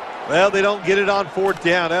down. Well, they don't get it on 4th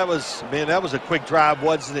down. That was a quick drive,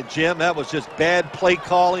 wasn't it, Jim? That was just bad play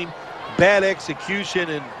calling, bad execution,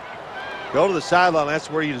 and go to the sideline.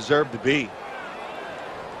 That's where you deserve to be.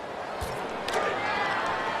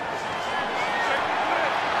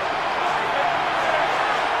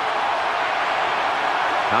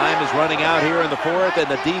 Time is running out here in the 4th,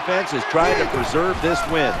 and the defense is trying to preserve this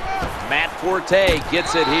win. Matt Forte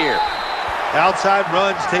gets it here. Outside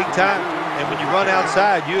runs take time, and when you run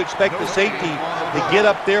outside, you expect the safety to get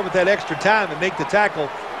up there with that extra time and make the tackle.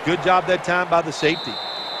 Good job that time by the safety.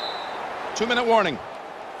 2-minute warning.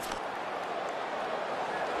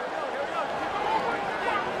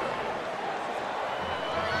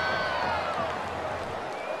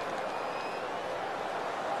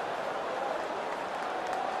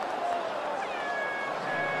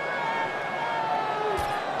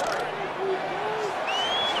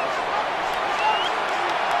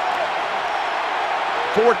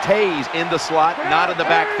 Forte's in the slot, not in the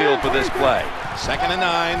backfield for this play. 2nd and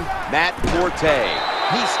 9. Matt Forte.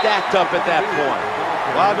 He stacked up at that point.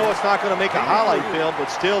 Well, I know it's not going to make a highlight film,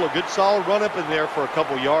 but still a good solid run up in there for a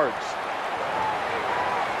couple yards.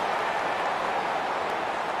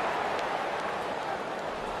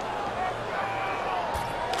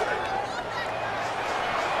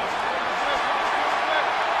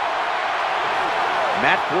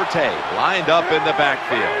 Matt Forte lined up in the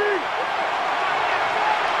backfield.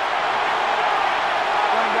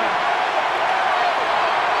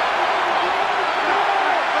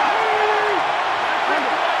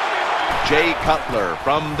 Jay Cutler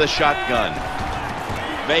from the shotgun.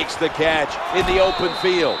 Makes the catch in the open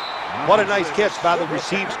field. What a nice catch by the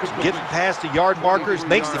receivers. Getting past the yard markers,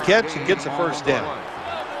 makes the catch, and gets a 1st down.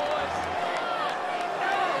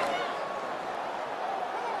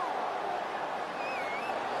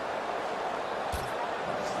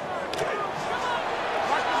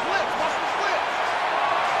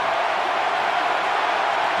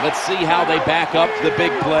 Let's see how they back up the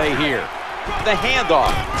big play here. The handoff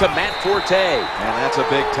to Matt Forte. And that's a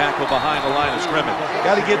big tackle behind the line of scrimmage.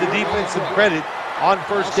 Got to give the defense some credit on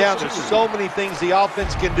 1st down. There's so many things the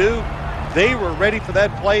offense can do. They were ready for that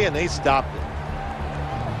play, and they stopped it.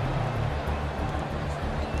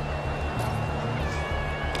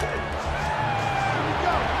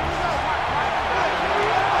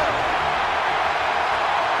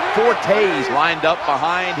 Forte's lined up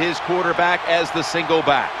behind his quarterback as the single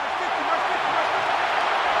back.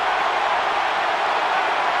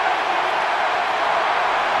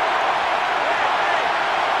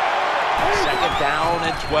 Down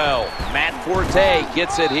and 12. Matt Forte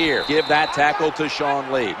gets it here. Give that tackle to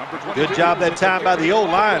Sean Lee. Good job that time by the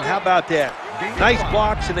O-line. How about that? Nice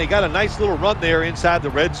blocks, and they got a nice little run there inside the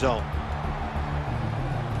red zone.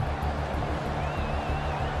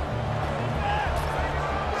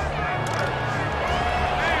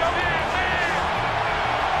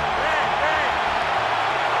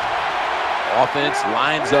 Offense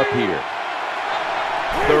lines up here.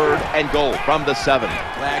 3rd and goal from the 7.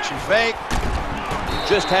 Action fake.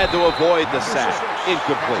 Just had to avoid the sack.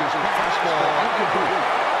 Incomplete.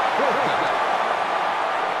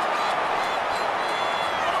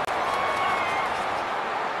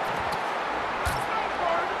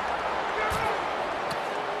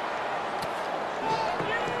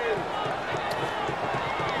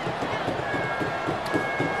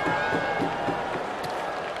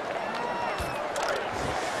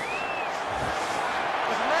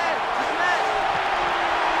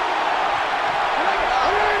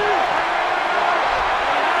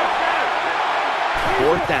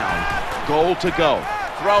 Down, goal to go.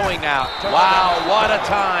 Throwing out. Wow, what a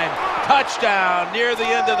time. Touchdown near the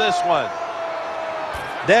end of this one.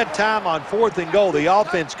 That time on 4th and goal, the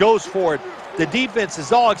offense goes for it. The defense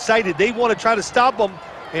is all excited. They want to try to stop them,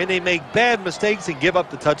 and they make bad mistakes and give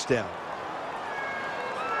up the touchdown.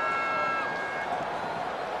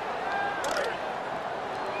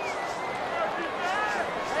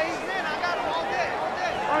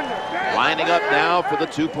 Lining up now for the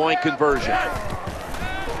 2-point conversion.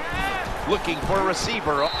 Looking for a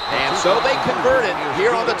receiver. And so they convert it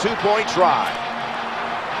here on the 2-point try.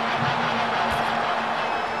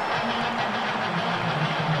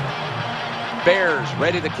 Bears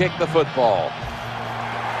ready to kick the football.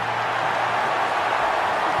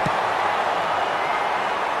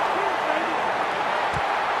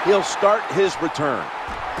 He'll start his return.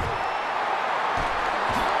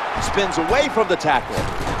 Spins away from the tackle.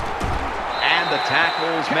 And the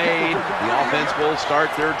tackle's made. The offense will start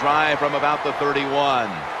their drive from about the 31.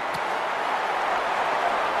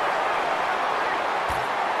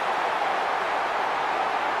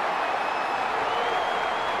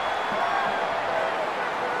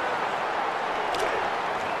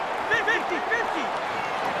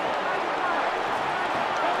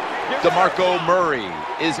 DeMarco Murray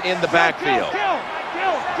is in the backfield.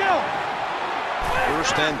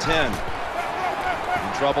 First and 10.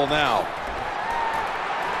 In trouble now.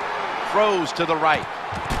 Throws to the right.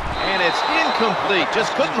 And it's incomplete.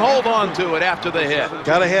 Just couldn't hold on to it after the hit.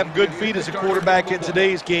 Got to have good feet as a quarterback in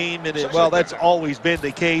today's game, and well, that's always been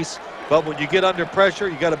the case. But when you get under pressure,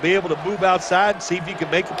 you got to be able to move outside and see if you can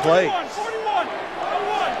make a play.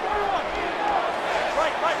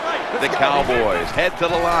 The Cowboys head to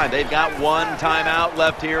the line. They've got one timeout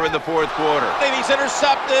left here in the fourth quarter. And he's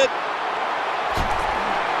intercepted.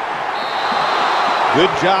 Good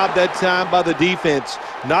job that time by the defense.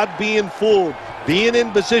 Not being fooled, being in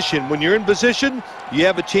position. When you're in position, you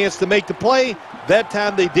have a chance to make the play. That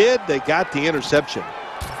time they did. They got the interception.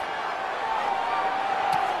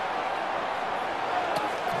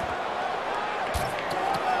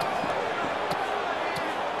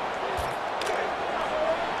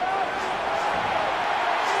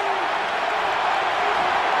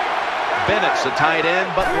 Bennett's a tight end,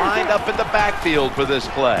 but lined up in the backfield for this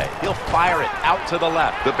play. He'll fire it out to the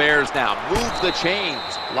left. The Bears now move the chains.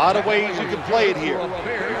 A lot of ways you can play it here.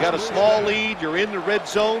 You got a small lead. You're in the red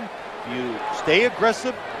zone. You stay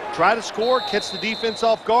aggressive, try to score, catch the defense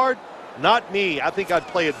off guard. Not me. I think I'd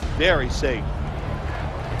play it very safe.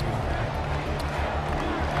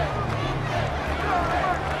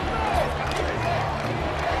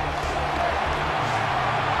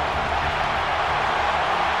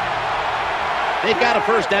 They've got a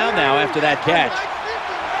first down now after that catch.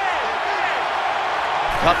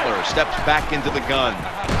 Cutler steps back into the gun.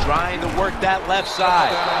 Trying to work that left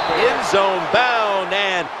side. End zone bound,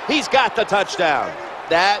 and he's got the touchdown.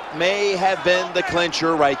 That may have been the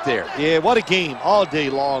clincher right there. Yeah, what a game all day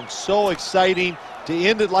long. So exciting to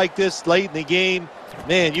end it like this late in the game.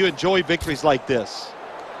 Man, you enjoy victories like this.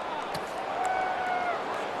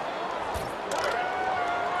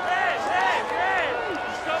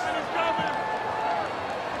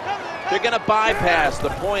 They're going to bypass the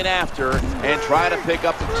point after and try to pick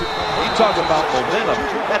up the two. You talk about momentum.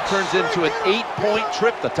 That turns into an 8-point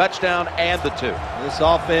trip, the touchdown and the 2. This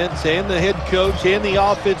offense and the head coach and the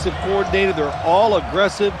offensive coordinator, they're all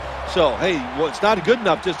aggressive. So, hey, well, it's not good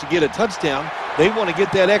enough just to get a touchdown. They want to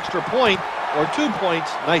get that extra point or 2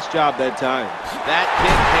 points. Nice job that time. That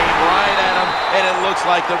kick came right at him, and it looks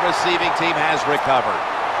like the receiving team has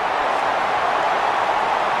recovered.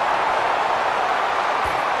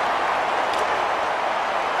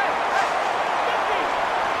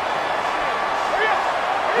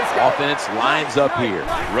 Offense lines up here.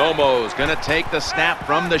 Romo's going to take the snap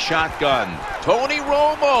from the shotgun. Tony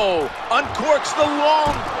Romo uncorks the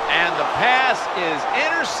long, and the pass is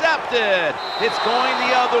intercepted. It's going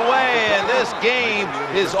the other way, and this game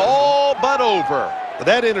is all but over.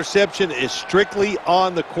 That interception is strictly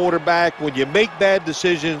on the quarterback. When you make bad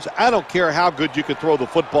decisions, I don't care how good you can throw the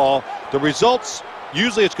football. The results,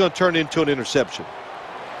 usually it's going to turn into an interception.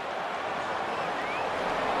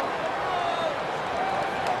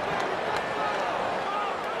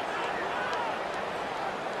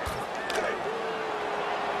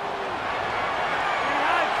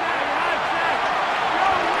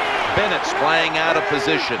 Bennett's flying out of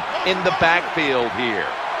position in the backfield here.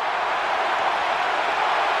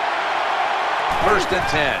 First and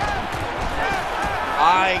 10.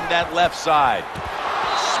 Eyeing that left side.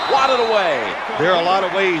 Swatted away. There are a lot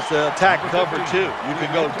of ways to attack cover, too. You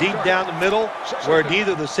can go deep down the middle where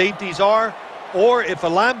neither the safeties are, or if a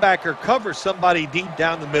linebacker covers somebody deep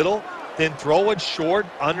down the middle, then throw it short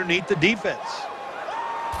underneath the defense.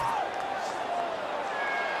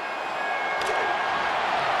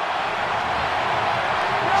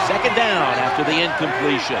 Second down after the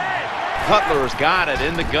incompletion. Cutler's got it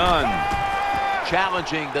in the gun.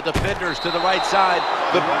 Challenging the defenders to the right side.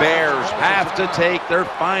 The Bears have to take their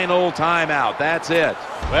final timeout. That's it.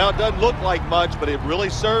 Well, it doesn't look like much, but it really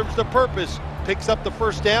serves the purpose. Picks up the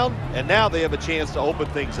first down, and now they have a chance to open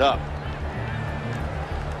things up.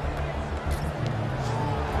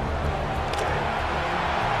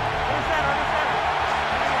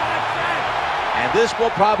 And this will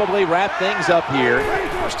probably wrap things up here.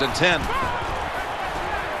 First and 10.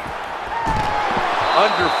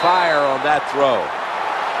 under fire on that throw.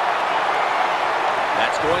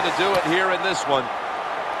 That's going to do it here in this one.